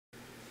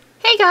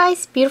Hey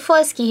guys,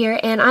 Beautifulhusky here,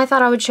 and I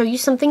thought I would show you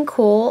something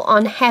cool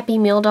on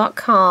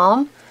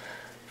happymeal.com.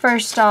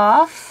 First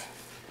off,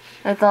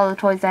 that's all the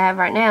toys I have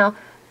right now,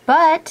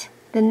 but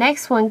the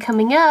next one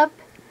coming up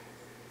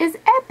is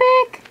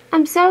epic!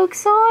 I'm so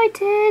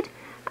excited!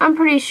 I'm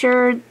pretty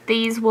sure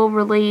these will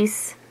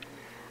release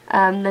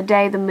the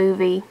day the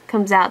movie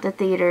comes out to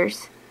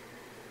theaters.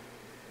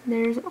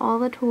 There's all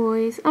the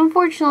toys.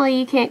 Unfortunately,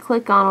 you can't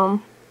click on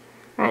them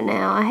right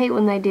now. I hate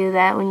when they do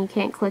that, when you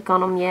can't click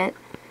on them yet.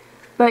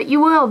 But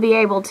you will be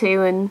able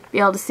to, and be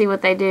able to see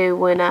what they do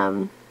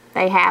when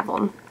they have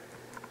them.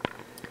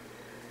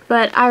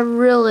 But I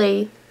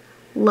really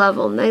love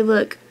them. They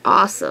look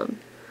awesome.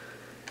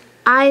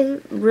 I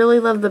really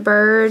love the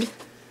bird,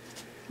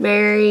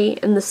 Mary,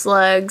 and the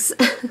slugs.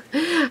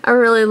 I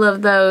really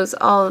love those,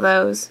 all of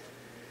those.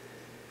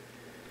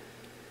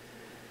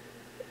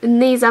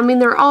 And these, I mean,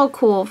 they're all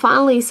cool.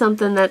 Finally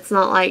something that's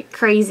not like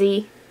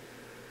crazy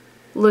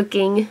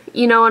looking.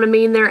 You know what I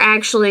mean? They're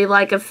actually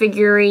like a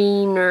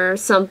figurine or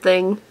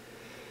something.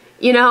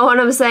 You know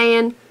what I'm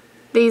saying?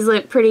 These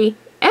look pretty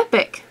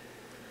epic.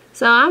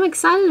 So I'm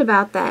excited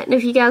about that. And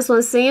if you guys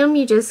want to see them,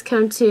 you just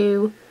come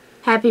to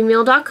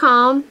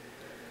happymeal.com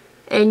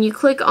and you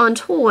click on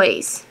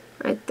toys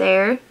right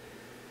there.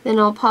 Then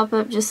it'll pop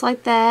up just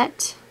like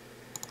that.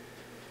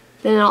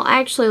 Then it'll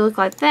actually look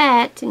like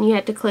that, and you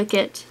have to click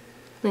it.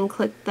 Then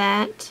click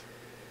that.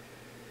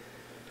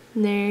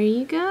 And there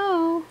you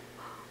go.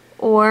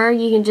 Or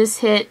you can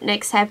just hit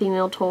next Happy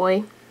Meal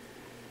toy.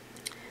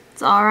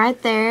 It's all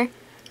right there.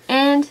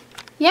 And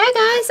yeah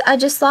guys, I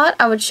just thought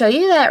I would show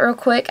you that real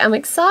quick. I'm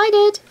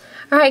excited.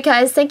 Alright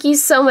guys, thank you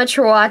so much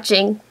for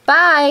watching.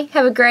 Bye!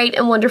 Have a great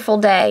and wonderful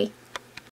day.